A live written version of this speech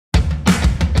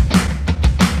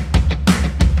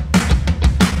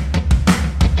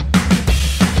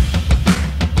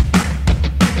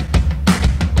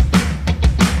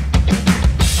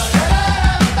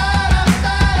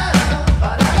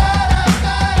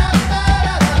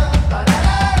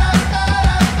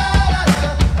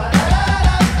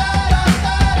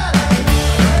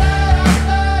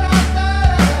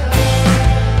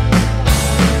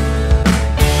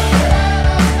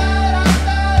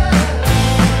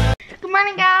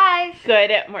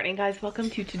Good morning, guys. Welcome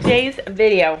to today's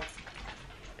video.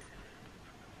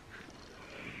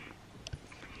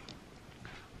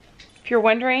 If you're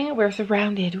wondering, we're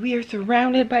surrounded. We are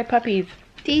surrounded by puppies.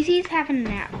 Daisy's having a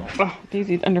nap. Oh,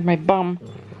 Daisy's under my bum.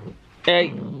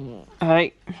 Hey.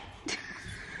 Hey.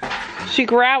 She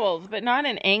growls, but not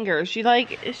in anger. She's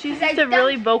just a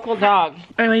really vocal dog.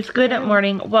 Anyways, good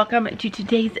morning. Welcome to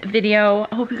today's video.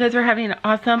 I hope you guys are having an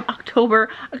awesome October.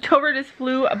 October just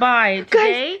flew by.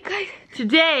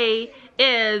 Today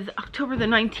is October the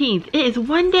 19th. It is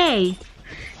one day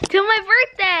till my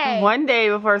birthday. One day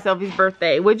before Sophie's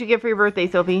birthday. What'd you get for your birthday,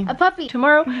 Sophie? A puppy.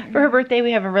 Tomorrow, for her birthday,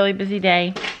 we have a really busy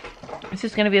day. It's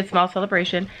just gonna be a small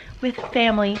celebration with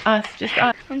family, just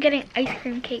us. I'm getting ice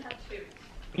cream cake.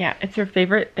 Yeah, it's her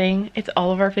favorite thing. It's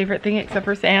all of our favorite thing except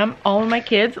for Sam. All of my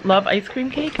kids love ice cream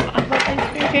cake. I love ice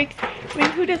cream cake. I mean,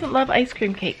 who doesn't love ice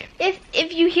cream cake?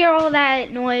 If you hear all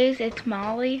that noise, it's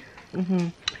Molly.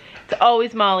 It's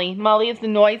always Molly. Molly is the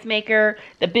noise maker,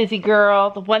 the busy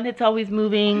girl, the one that's always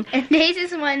moving. And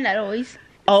Daisy's the one that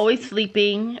always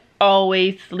sleeping.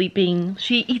 Always sleeping.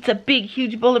 She eats a big,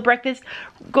 huge bowl of breakfast,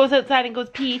 goes outside and goes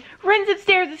pee, runs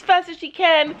upstairs as fast as she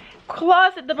can,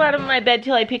 claws at the bottom of my bed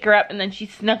till I pick her up, and then she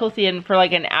snuggles in for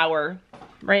like an hour.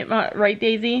 Right,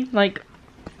 Daisy? Like,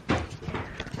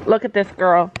 look at this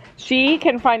girl. She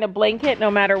can find a blanket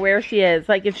no matter where she is.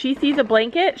 Like, if she sees a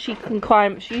blanket, she can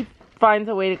climb. She finds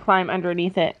a way to climb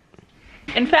underneath it.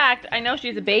 In fact, I know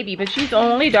she's a baby, but she's the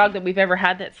only dog that we've ever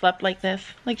had that slept like this.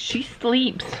 Like, she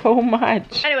sleeps so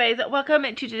much. Anyways, welcome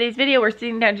to today's video. We're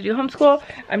sitting down to do homeschool.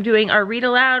 I'm doing our read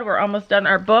aloud. We're almost done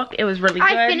our book. It was really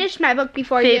good. I finished my book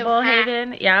before you. Fable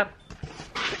Haven, yep.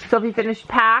 Sophie finished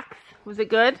Pax. Was it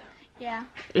good? Yeah.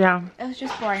 Yeah. It was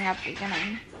just boring at the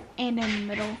beginning and in the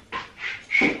middle.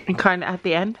 And kind of at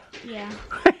the end? Yeah.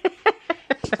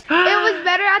 It was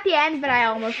better at the end, but I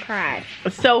almost cried.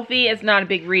 Sophie is not a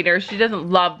big reader. She doesn't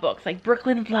love books. Like,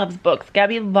 Brooklyn loves books.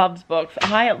 Gabby loves books.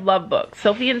 I love books.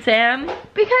 Sophie and Sam?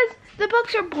 Because the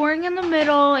books are boring in the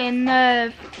middle and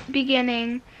the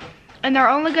beginning, and they're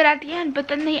only good at the end, but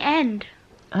then they end.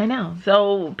 I know.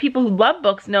 So people who love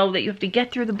books know that you have to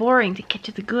get through the boring to get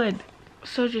to the good.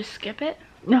 So just skip it?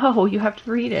 No, you have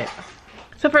to read it.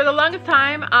 So for the longest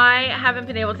time, I haven't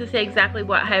been able to say exactly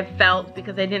what I have felt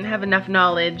because I didn't have enough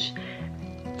knowledge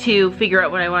to figure out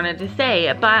what I wanted to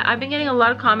say. But I've been getting a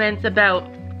lot of comments about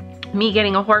me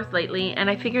getting a horse lately, and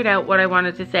I figured out what I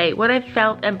wanted to say, what I've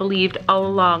felt and believed all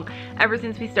along, ever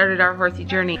since we started our horsey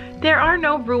journey. There are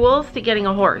no rules to getting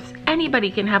a horse. Anybody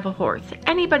can have a horse.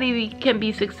 Anybody can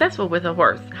be successful with a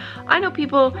horse. I know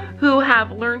people who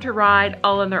have learned to ride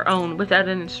all on their own without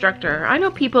an instructor. I know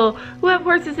people who have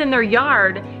horses in their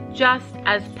yard just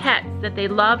as pets that they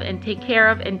love and take care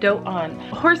of and dote on.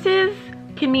 Horses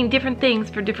can mean different things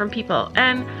for different people,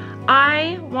 and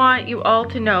I want you all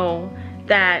to know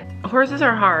that horses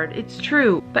are hard. It's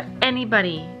true, but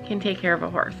anybody can take care of a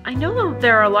horse. I know that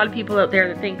there are a lot of people out there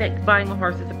that think that buying a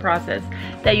horse is a process,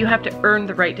 that you have to earn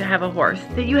the right to have a horse,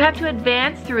 that you have to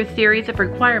advance through a series of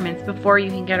requirements before you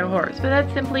can get a horse, but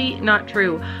that's simply not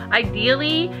true.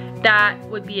 Ideally, that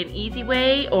would be an easy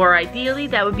way, or ideally,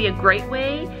 that would be a great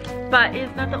way, but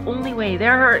it's not the only way.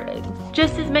 There are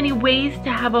just as many ways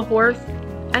to have a horse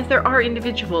as there are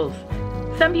individuals.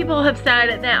 Some people have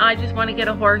said that I just want to get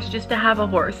a horse just to have a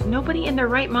horse. Nobody in their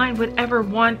right mind would ever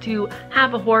want to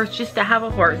have a horse just to have a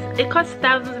horse. It costs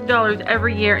thousands of dollars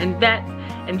every year in vets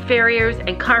and farriers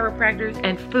and chiropractors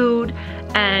and food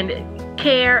and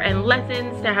care and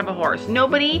lessons to have a horse.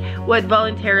 Nobody would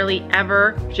voluntarily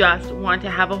ever just want to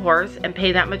have a horse and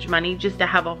pay that much money just to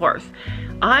have a horse.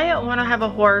 I want to have a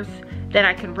horse that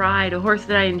I can ride, a horse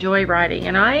that I enjoy riding,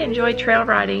 and I enjoy trail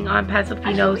riding on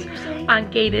Pasafinos,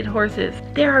 on gated horses.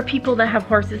 There are people that have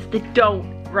horses that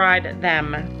don't ride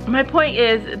them. My point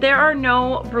is, there are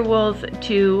no rules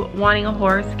to wanting a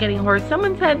horse, getting a horse.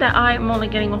 Someone said that I'm only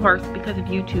getting a horse because of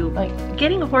YouTube. Like,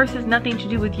 getting a horse has nothing to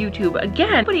do with YouTube.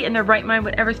 Again, nobody in their right mind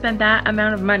would ever spend that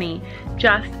amount of money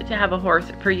just to have a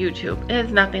horse for YouTube. It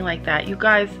is nothing like that. You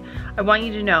guys, I want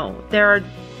you to know, there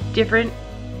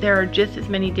are just as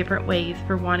many different ways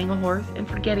for wanting a horse and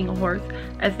for getting a horse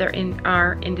as there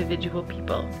are individual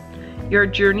people. Your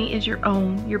journey is your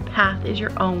own. Your path is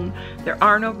your own. There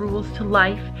are no rules to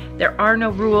life. There are no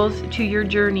rules to your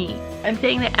journey. I'm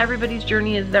saying that everybody's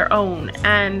journey is their own,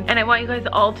 and I want you guys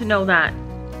all to know that.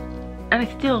 And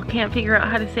I still can't figure out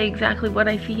how to say exactly what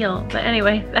I feel. But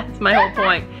anyway, that's my whole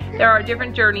point. There are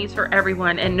different journeys for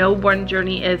everyone, and no one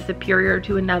journey is superior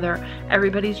to another.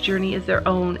 Everybody's journey is their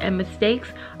own, and mistakes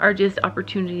are just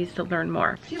opportunities to learn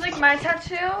more. Do you like my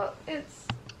tattoo? It's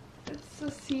a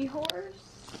seahorse.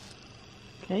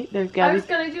 Okay, there's I Gabby's. was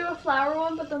gonna do a flower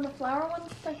one, but then the flower one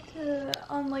stuck to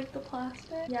on like the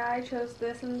plastic. Yeah, I chose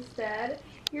this instead.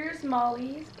 Here's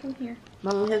Molly's. Come here.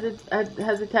 Molly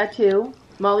has a tattoo.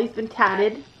 Molly's been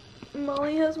tatted.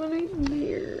 Molly has one right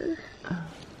here.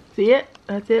 See it?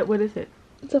 That's it. What is it?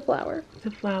 It's a flower. It's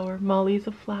a flower. Molly's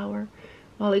a flower.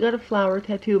 Molly got a flower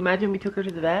tattoo. Imagine we took her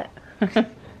to the vet. The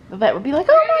vet would be like,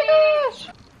 oh my gosh.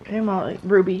 Okay, Molly.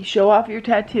 Ruby, show off your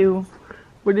tattoo.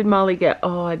 What did Molly get?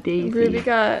 Oh, a daisy. Ruby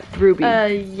got Ruby.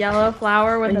 a yellow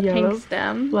flower with a yellow pink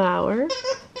stem. flower.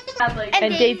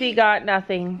 And Daisy got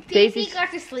nothing. Daisy got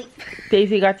to sleep.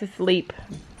 Daisy got to sleep.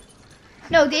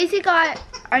 No, Daisy got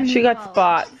a She got nose.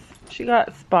 spots. She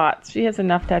got spots. She has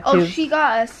enough tattoos. Oh, she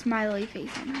got a smiley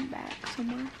face on her back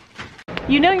somewhere.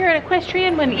 You know you're an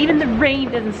equestrian when even the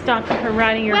rain doesn't stop you from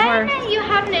riding your When horse. you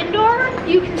have an indoor,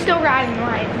 you can still ride in the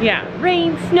rain. Yeah,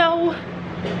 rain, snow,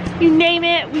 you name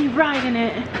it, we ride in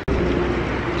it.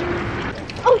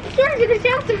 Oh, Storm to the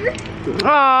shelter.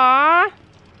 Aww.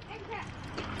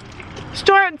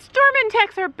 Storm and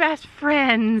Tex are best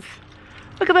friends.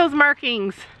 Look at those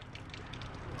markings.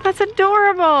 That's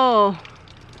adorable.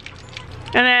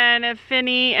 And then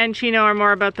Finny and Chino are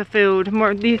more about the food.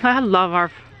 I love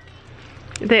our.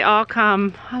 They all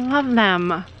come. I love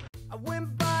them. I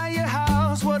went by your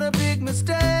house, what a big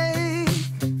mistake.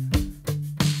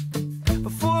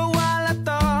 But for a while I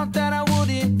thought that I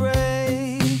wouldn't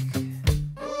break.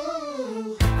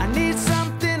 I need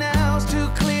something else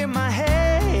to clear my head.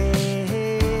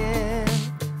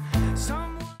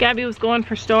 Gabby was going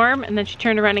for Storm and then she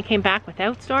turned around and came back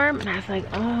without Storm. And I was like,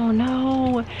 oh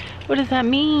no, what does that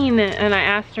mean? And I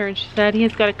asked her and she said,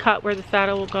 he's got a cut where the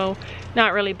saddle will go.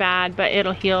 Not really bad, but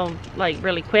it'll heal like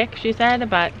really quick, she said,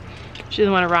 but she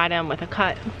doesn't want to ride him with a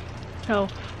cut. So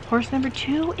horse number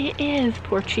 2 it is,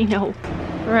 poor Chino.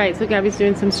 All right, so Gabby's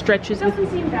doing some stretches. Doesn't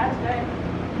seem bad today.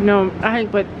 No, I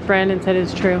think what Brandon said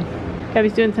is true.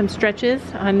 Gabby's doing some stretches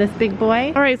on this big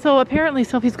boy. All right, so apparently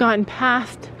Sophie's gotten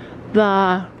past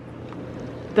the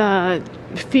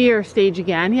fear stage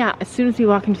again. Yeah, as soon as we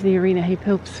walk into the arena, he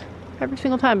poops every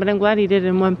single time, but I'm glad he did it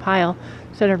in one pile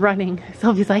instead of running.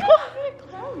 Sophie's like, whoa.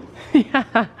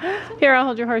 Yeah. Here, I'll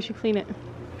hold your horse, you clean it.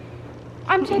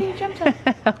 I'm setting jumps up.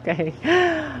 Okay,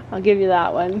 I'll give you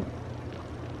that one.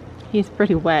 He's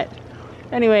pretty wet.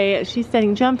 Anyway, she's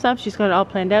setting jumps up. She's got it all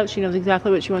planned out. She knows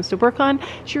exactly what she wants to work on.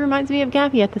 She reminds me of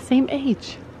Gabby at the same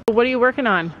age. What are you working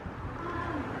on?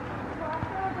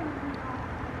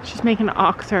 She's making an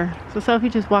oxer. So Sophie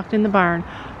just walked in the barn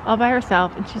all by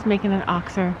herself and she's making an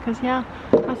oxer. Because yeah,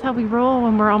 that's how we roll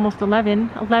when we're almost 11.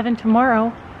 11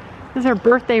 tomorrow. This is her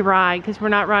birthday ride because we're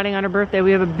not riding on her birthday.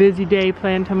 We have a busy day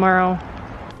planned tomorrow.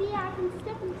 See, I can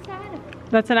step inside of it.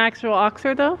 That's an actual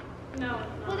oxer though? No.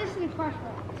 Well, this is a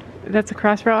crossroad. That's a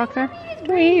crossroad oxer?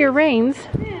 Hey, your reins.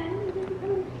 You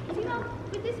know,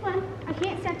 with this one, I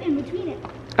can't step in between it.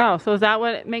 Oh, so is that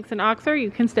what makes an oxer?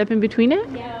 You can step in between it?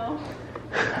 No.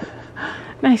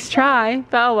 Nice try.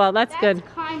 Oh well, that's good.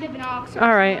 That's kind of an oxer.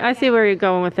 All right, I see where you're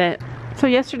going with it. So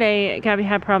yesterday, Gabby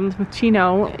had problems with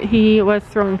Chino. He was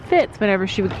throwing fits whenever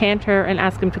she would canter and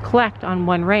ask him to collect on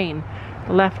one rein.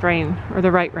 The left rein or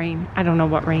the right rein. I don't know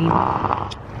what rein.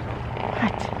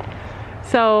 What?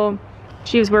 So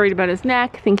she was worried about his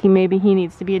neck, thinking maybe he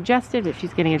needs to be adjusted, but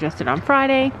she's getting adjusted on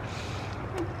Friday.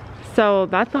 So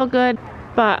that's all good.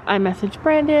 But I messaged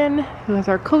Brandon, who is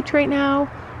our coach right now,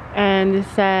 and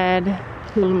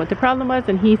told him what the problem was,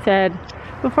 and he said,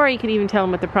 before he could even tell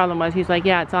him what the problem was, he's like,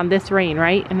 yeah, it's on this rein,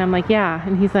 right? And I'm like, yeah.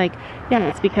 And he's like, yeah,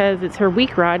 it's because it's her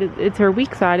weak ride. It's her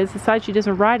weak side. It's the side she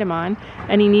doesn't ride him on,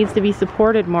 and he needs to be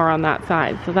supported more on that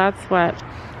side. So that's what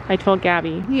I told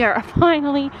Gabby. We are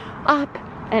finally up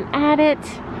and at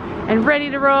it and ready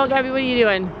to roll. Gabby, what are you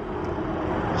doing?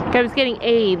 Gabby's getting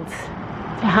aids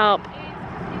to help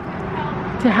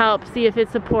see if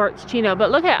it supports Chino. But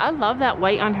look I love that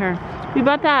white on her. We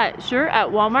bought that shirt at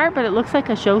Walmart, but it looks like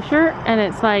a show shirt, and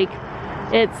it's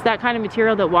that kind of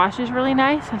material that washes really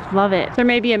nice. I love it. There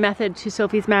may be a method to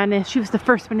Sophie's madness. She was the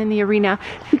first one in the arena.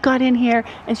 She got in here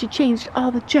and she changed all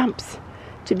the jumps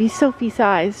to be Sophie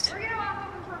sized. We're gonna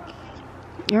walk over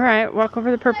purple. All right, walk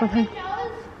over the purple thing.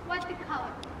 knows what the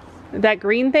color is. That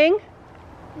green thing?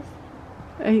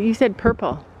 You said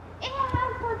purple. It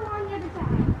has purple on the other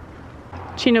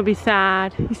side. Chino be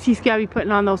sad. He sees Gabby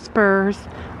putting on those spurs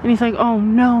and he's like, oh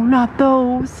no, not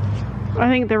those. I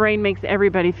think the rain makes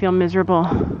everybody feel miserable.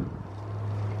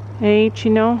 Hey,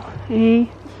 Chino. Hey.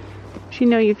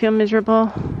 Chino, you feel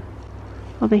miserable?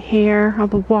 All the hair, all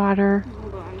the water.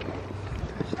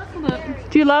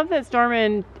 Do you love that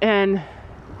Storm and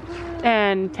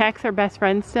Tex are best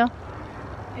friends still?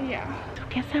 Yeah. So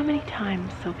guess how many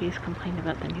times Sophie's complained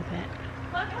about the new vet?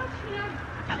 Look how Chino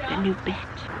About the new bit.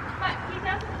 but he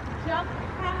doesn't jump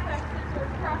half-axis or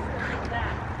crosswise like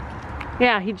that.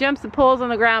 Yeah, he jumps the poles on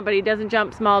the ground, but he doesn't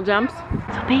jump small jumps.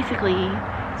 So basically,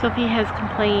 Sophie has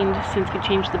complained since we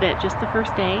changed the bit just the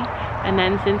first day, and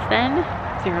then since then,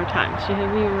 0 times. She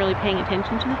hasn't even really paying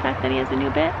attention to the fact that he has a new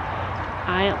bit.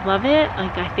 I love it.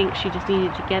 Like, I think she just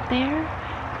needed to get there,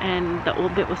 and the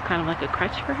old bit was kind of like a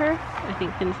crutch for her. I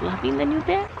think Finn's loving the new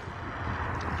bit.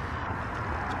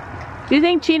 Do you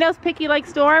think Chino's picky like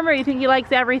Storm, or you think he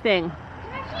likes everything?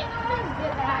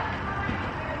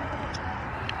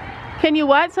 Can you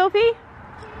what, Sophie?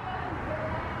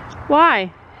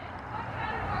 Why?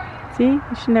 See, you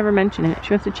should never mention it.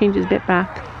 She wants to change his bit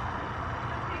back.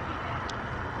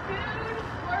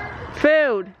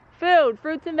 Food, food,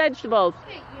 fruits and vegetables.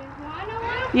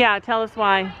 Yeah, tell us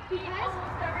why.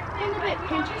 When the bit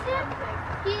pinches him,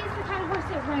 he's the kind of horse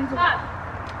that runs away.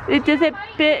 Is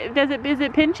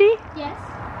it pinchy? Yes.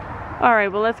 All right,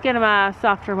 well, let's get him a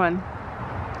softer one.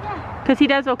 Yeah. Because he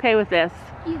does okay with this.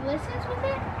 He listens with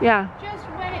it. Yeah. Just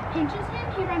when it pinches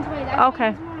him, he runs away. That's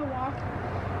Okay. why he doesn't want to walk.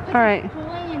 All right. It's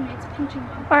pulling and it's pinching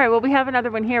him. All right, well, we have another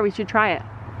one here. We should try it.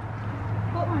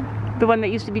 What one? The one that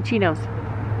used to be Chino's.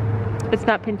 It's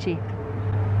not pinchy.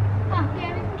 Oh,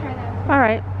 yeah, we can try that. All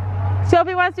right.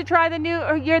 Sophie wants to try the new,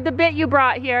 or the bit you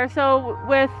brought here. So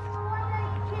with, The one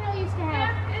that Chino used to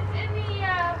have. It's in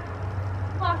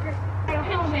the locker.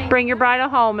 bring your bridle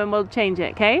home and we'll change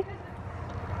it, okay?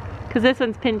 Because this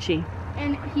one's pinchy.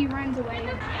 And he runs away.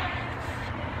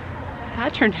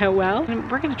 That turned out well. And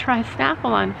we're going to try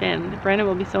Snaffle on Finn. Brenna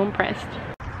will be so impressed.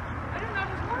 I don't know,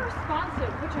 he's more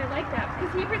responsive, which I like that,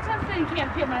 because he pretends that he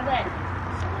can't feel my leg.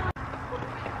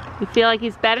 You feel like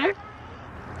he's better?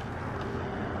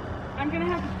 I'm gonna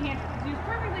have to cancel, because he was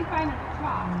perfectly fine at the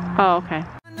top. Oh, okay.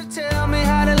 Tell me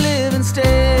how to live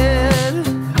instead.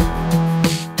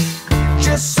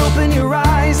 Just open your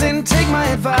eyes and take my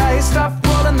advice. Stop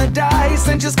rolling the dice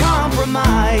and just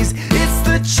compromise. It's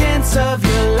the chance of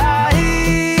your life.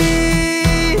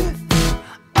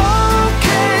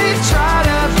 Okay, try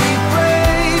to be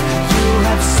brave. You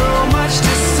have so much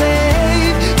to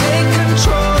save. Take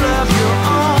control of your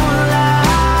own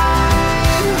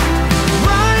life.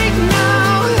 Right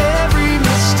now, every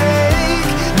mistake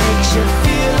makes you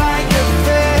feel like you're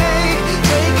fake.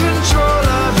 Take control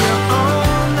of your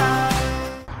own life.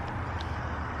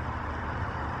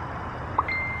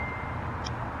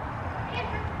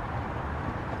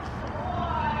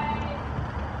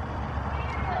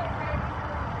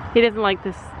 He doesn't like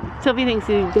this. Sophie thinks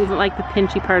he doesn't like the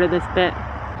pinchy part of this bit.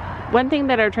 One thing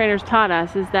that our trainers taught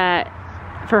us is that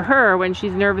for her, when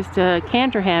she's nervous to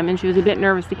canter him, and she was a bit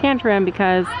nervous to canter him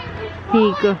because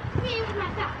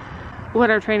what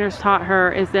our trainers taught her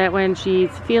is that when she's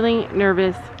feeling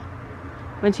nervous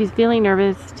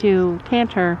to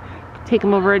canter, take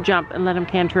him over a jump and let him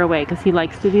canter away, because he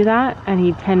likes to do that and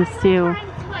he tends to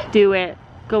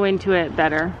go into it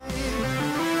better.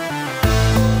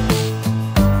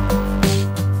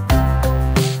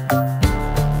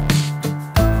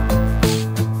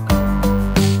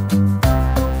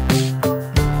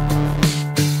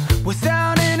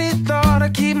 Without any thought, I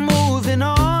keep moving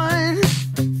on.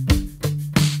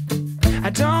 I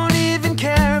don't even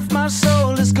care if my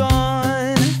soul is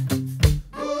gone.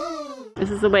 This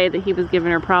is the way that he was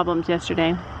giving her problems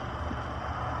yesterday.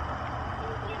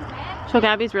 So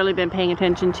Gabby's really been paying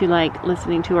attention to, like,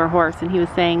 listening to her horse, and he was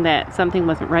saying that something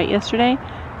wasn't right yesterday.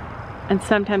 And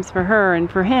sometimes for her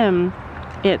and for him,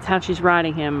 it's how she's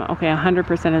riding him. Okay,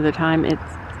 100% of the time it's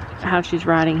how she's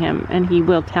riding him, and he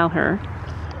will tell her.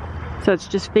 So it's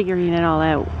just figuring it all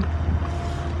out.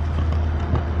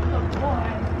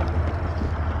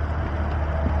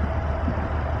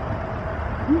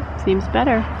 Seems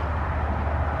better.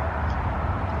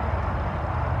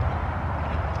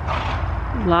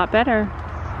 A lot better.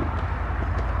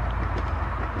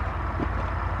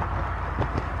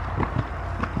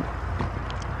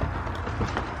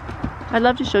 I'd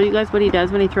love to show you guys what he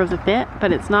does when he throws a fit,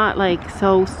 but it's not like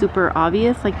so super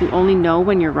obvious, like you only know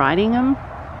when you're riding him.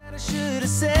 I should have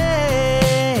said,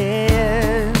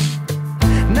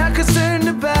 not concerned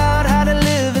about how to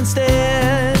live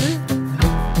instead.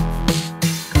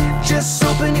 Just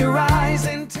open your eyes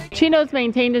and take Chino's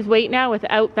maintained his weight now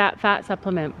without that fat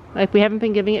supplement. Like, we haven't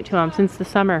been giving it to him since the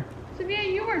summer. Sophia,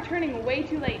 you were turning way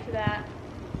too late to that.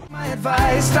 my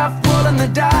advice. Stop rolling the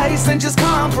dice and just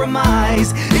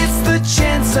compromise. It's the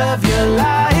chance of your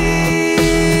life.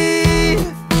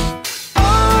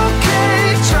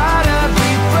 Okay, try to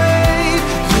be brave.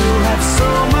 You have so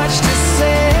much to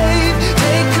save.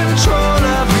 Take control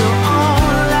of your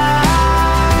own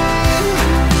life.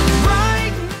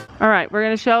 Right now. All right, we're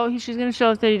gonna she's gonna show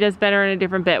us that he does better in a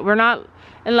different bit. We're not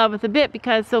in love with the bit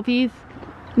because Sophie's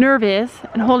nervous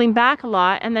and holding back a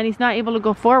lot, and then he's not able to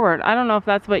go forward. I don't know if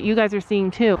that's what you guys are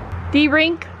seeing too.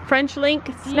 D-ring, French link,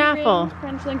 snaffle. D-ring,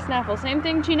 French link, snaffle. Same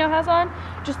thing Chino has on,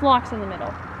 just locks in the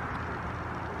middle.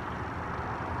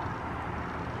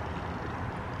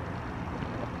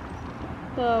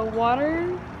 The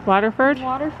Waterford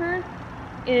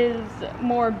is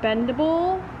more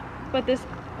bendable, but this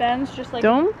bends just like.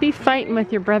 Don't be fighting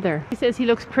with your brother. He says he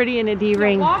looks pretty in a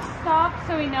D-ring. Walk stop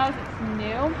so he knows it's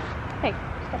new. Hey,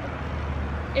 stop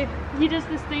it. If he does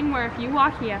this thing where if you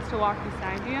walk, he has to walk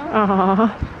beside you.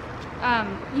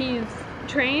 He's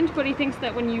trained, but he thinks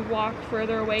that when you walk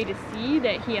further away to see,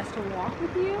 that he has to walk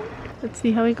with you. Let's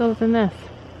see how he goes in this.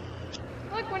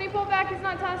 Look, when he pulled back, he's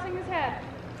not tossing his head.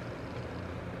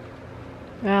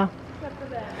 Yeah. Except for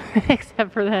then.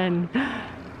 Except for then.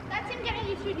 That's him getting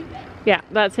used to a new bit. Yeah,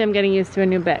 that's him getting used to a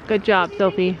new bit. Good job,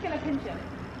 Sophie. He's gonna pinch him.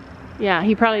 Yeah,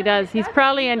 he probably does. He's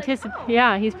probably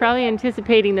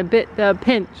anticipating the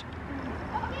pinch.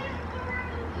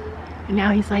 And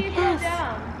now he's like, You yes. slowed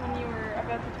down when you were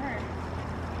about to turn.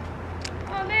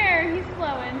 Oh, there, he's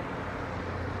slowing.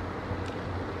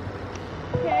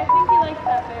 Okay, I think he likes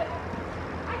that bit.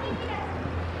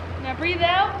 Now breathe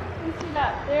out and sit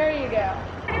up. There you go.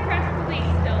 Try to press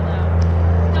release still though.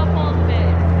 Still pulling the bit.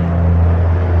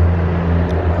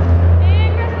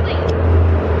 And press release.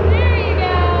 There you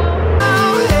go.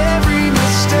 Every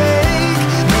mistake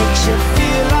makes you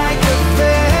feel like a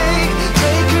fake.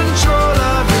 Take control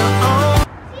of your own.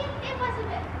 See, it was a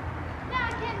bit. Now I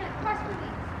can press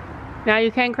release. Now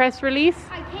you can crest release?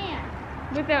 I can.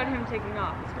 Without him taking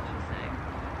off is what she's saying.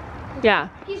 Yeah.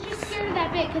 He's just scared of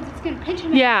that bit because it's going to pinch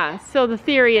him. Yeah, so the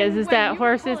theory is When that you were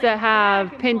horses pulling that have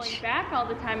back and pinch, pulling back all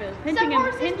the time, it was pinching Some him,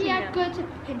 horses pinching react him. good to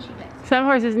pinchy bits. some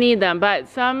horses need them, but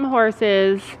some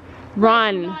horses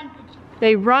run. Non-pinchy.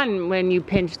 They run when you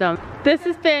pinch them. This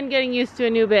is Finn getting used to a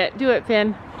new bit. Do it,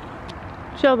 Finn.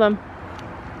 Show them.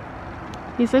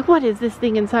 He's like, what is this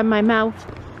thing inside my mouth?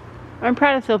 I'm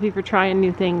proud of Sophie for trying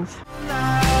new things.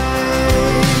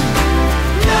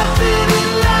 Nothing in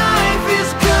life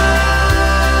is good.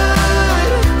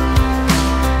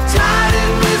 Tired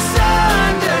and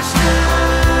misunderstood.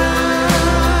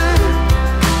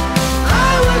 I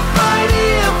would fight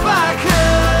if I could.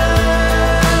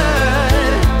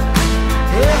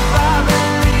 If I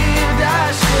believed I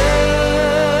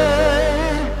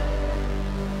should.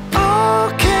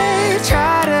 Okay,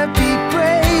 try to be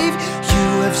brave. You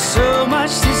have so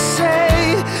much to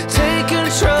say. Take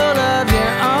control of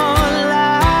your own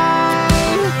life.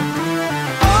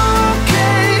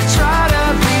 Okay, try to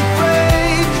be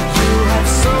brave. You have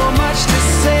so much to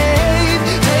say.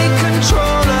 Take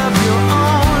control of your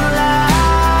own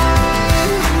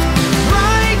life.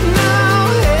 Right now,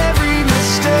 every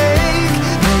mistake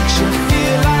makes you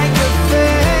feel like a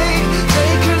fake.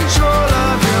 Take control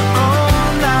of your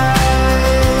own life.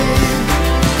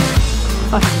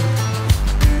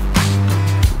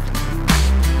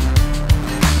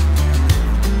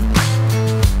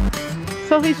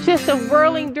 Sophie's just a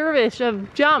whirling dervish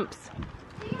of jumps.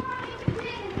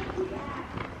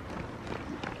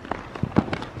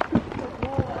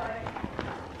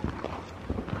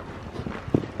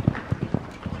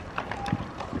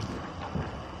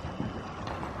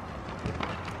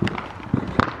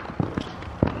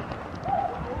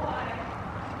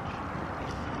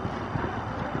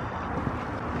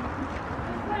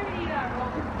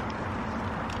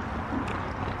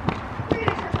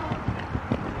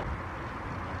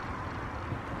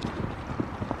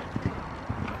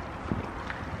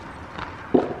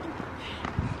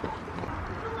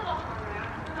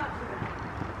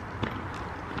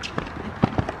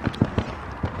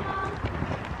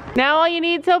 Now all you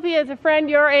need, Sophie, is a friend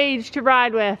your age to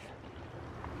ride with.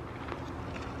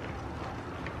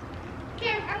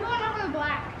 Okay, I'm going over the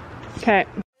black. Okay.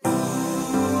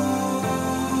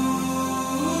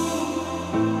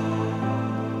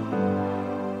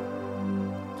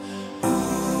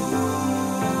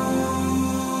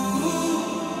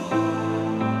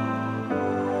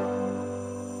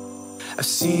 I've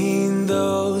seen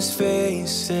those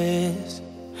faces,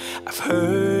 I've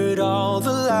heard all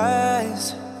the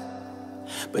lies,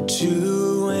 but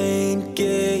you ain't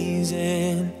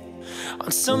gazing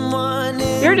on someone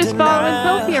in You're just following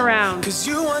denial. Sophie around. 'Cause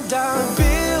you want dollar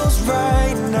bills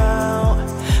right now,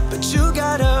 but you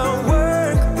gotta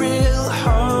work real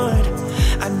hard.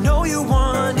 I know you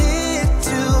want it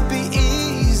to be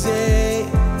easy,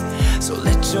 so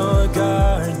let your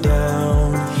guard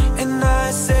down. And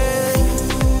I say,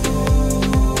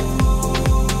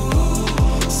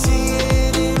 see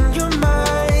it in your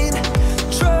mind,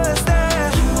 trust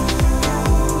that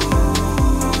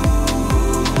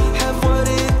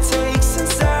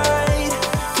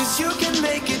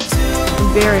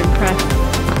very impressed.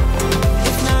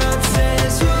 If not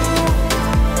says who,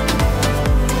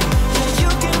 you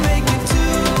can make it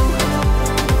too.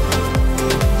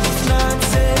 If not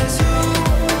says who,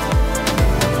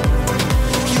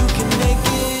 you can make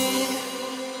it.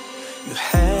 You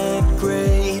had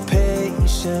great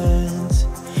patience,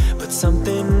 but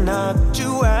something knocked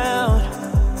you out.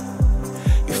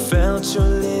 You felt your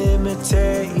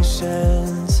limitations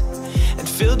and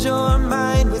filled your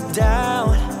mind with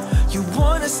doubt. You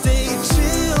wanna stay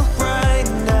chill right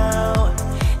now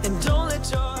and don't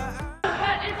let your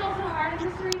But it's also hard in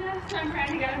this arena, so I'm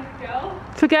trying to get him to go.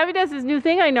 So Gabby does this new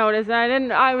thing I noticed,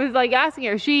 and I was like asking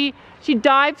her. She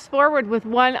dives forward with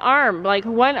one arm, like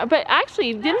one. But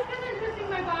actually, That's didn't. because I'm twisting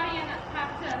my body and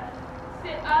have to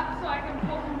sit up so I can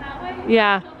pull him that way.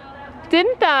 Yeah. Still go that way.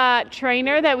 Didn't the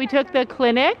trainer that we took the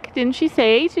clinic? Didn't she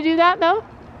say to do that though?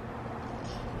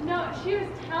 No, she was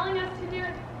telling us to do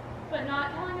it, but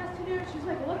not telling us to do it. She was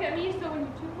like, look at me, so when you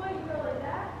two-foot, you go like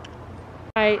that.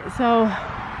 Alright, so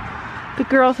the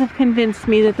girls have convinced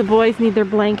me that the boys need their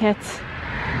blankets.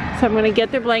 So I'm gonna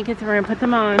get their blankets and we're gonna put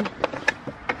them on.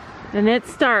 And it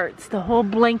starts, the whole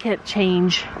blanket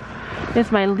change.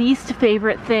 It's my least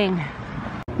favorite thing.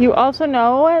 You also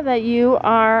know that you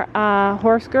are a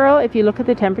horse girl if you look at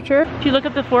the temperature. If you look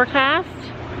at the forecast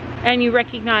and you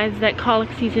recognize that colic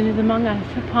season is upon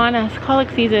us. Colic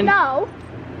season. No.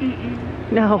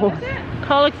 No.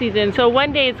 Colic season. So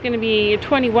one day it's going to be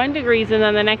 21 degrees and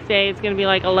then the next day it's going to be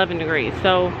like 11 degrees.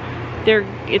 So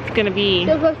it's going to be...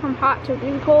 It goes from hot to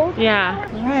really cold. Yeah.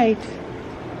 All right.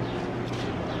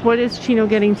 What is Chino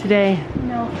getting today?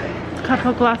 Milk. A cup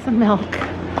of glass of milk.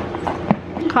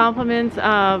 Compliments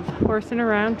of horsing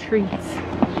around treats.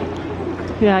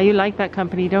 Yeah, you like that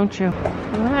company, don't you?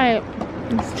 All right.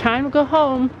 It's time to go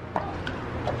home.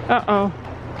 Uh-oh.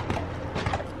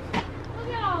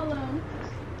 Look at all of them.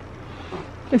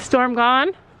 Is Storm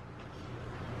gone?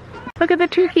 Look at the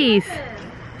turkeys.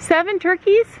 7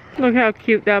 turkeys? Look how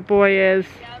cute that boy is.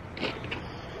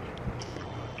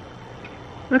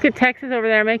 Look at Texas over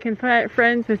there making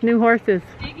friends with new horses.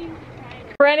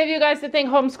 For any of you guys that think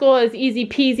homeschool is easy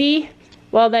peasy,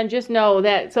 well then just know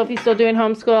that Sophie's still doing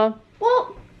homeschool.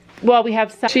 Well, we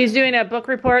have she's doing a book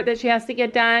report that she has to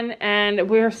get done and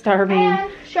we're starving.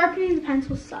 And sharpening the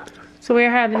pencil sucks. So we're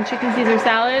having chicken Caesar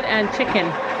salad and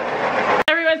chicken.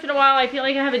 Every once in a while I feel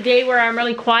like I have a day where I'm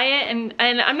really quiet and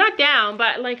I'm not down,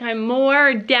 but like I'm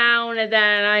more down than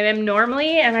I am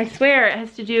normally, and I swear it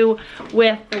has to do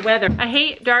with the weather. I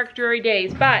hate dark, dreary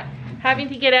days, but having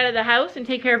to get out of the house and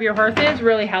take care of your horses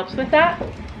really helps with that.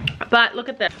 But look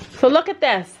at this. So look at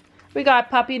this. We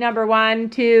got puppy number 1,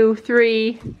 2,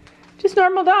 3. Just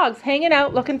normal dogs hanging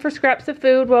out looking for scraps of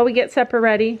food while we get supper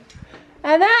ready.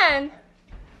 And then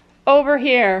over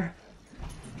here,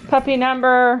 puppy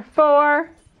number 4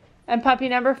 and puppy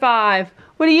number 5.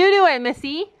 What are you doing,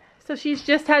 Missy? So she's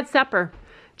just had supper.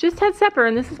 Just had supper,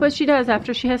 and this is what she does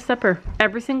after she has supper.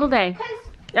 Every single day.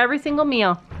 Every single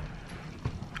meal.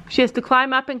 She has to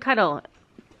climb up and cuddle.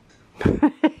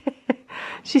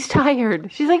 She's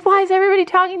tired. She's like, why is everybody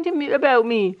talking to me about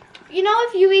me? You know,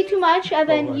 if you eat too much and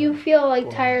then you feel like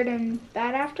tired and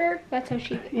bad after, that's how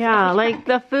she feels. Yeah, like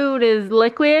the food is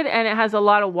liquid and it has a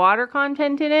lot of water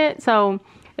content in it, so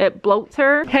it bloats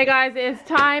her. Hey guys, it's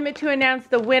time to announce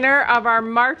the winner of our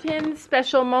Martin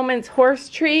Special Moments horse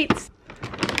treats.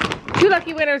 2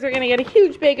 lucky winners are gonna get a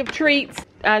huge bag of treats.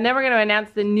 And then we're gonna announce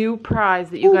the new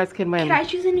prize that you guys can win. Can I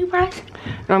choose a new prize?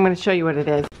 And I'm gonna show you what it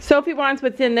is. Sophie wants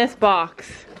what's in this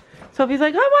box. Sophie's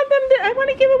like, I want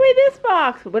to give away this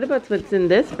box. What about what's in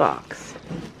this box?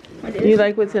 You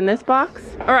like what's in this box?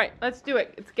 All right, let's do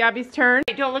it. It's Gabby's turn.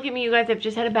 Hey, don't look at me, you guys. I've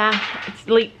just had a bath.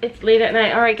 It's late at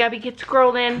night. All right, Gabby, get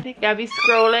scrolling. Gabby's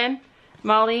scrolling.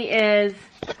 Molly is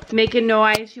making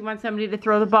noise. She wants somebody to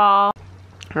throw the ball.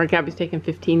 All right, Gabby's taking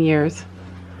 15 years.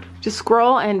 Just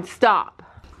scroll and stop.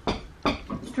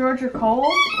 Georgia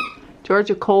Cole?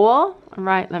 Georgia Cole. All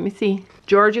right, let me see.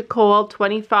 Georgia Cole,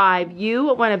 25.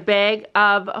 You won a bag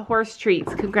of horse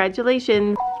treats.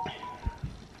 Congratulations.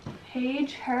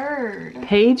 Paige Hurd.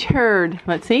 Paige Hurd.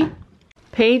 Let's see.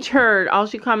 Paige Hurd. All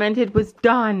she commented was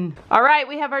done. All right,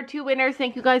 we have our 2 winners.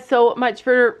 Thank you guys so much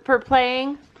for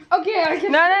playing. Okay, I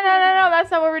can. No.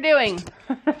 That's not what we're doing.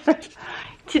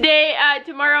 Today,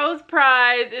 tomorrow's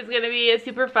prize is going to be a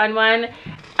super fun one.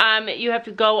 You have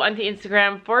to go onto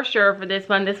Instagram for sure for this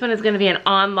one. This one is going to be an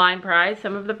online prize.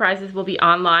 Some of the prizes will be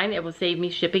online. It will save me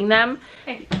shipping them.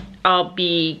 I'll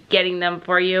be getting them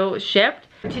for you shipped.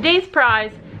 Today's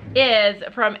prize is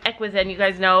from Equizen. You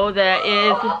guys know that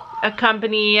is a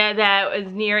company that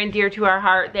is near and dear to our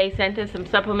heart. They sent us some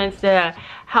supplements to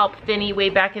help Finny way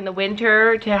back in the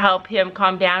winter, to help him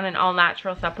calm down, an all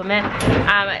natural supplement.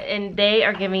 And they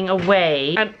are giving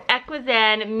away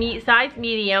Equizen size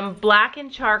medium black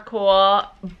and charcoal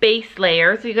base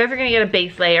layer. So you guys are gonna get a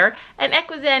base layer, an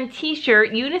Equizen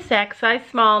t-shirt unisex size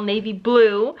small navy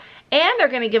blue, and they're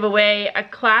gonna give away a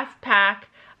class pack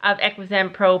of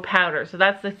Equizen Pro powder. So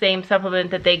that's the same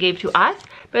supplement that they gave to us,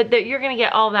 but you're gonna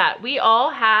get all that. We all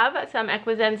have some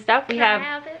Equizen stuff. I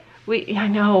have it. I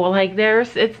know, like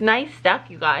it's nice stuff,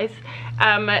 you guys.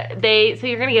 So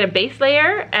you're gonna get a base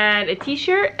layer and a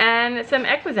t-shirt and some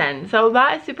Equizen. So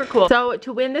that is super cool. So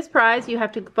to win this prize, you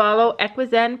have to follow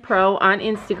Equizen Pro on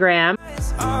Instagram.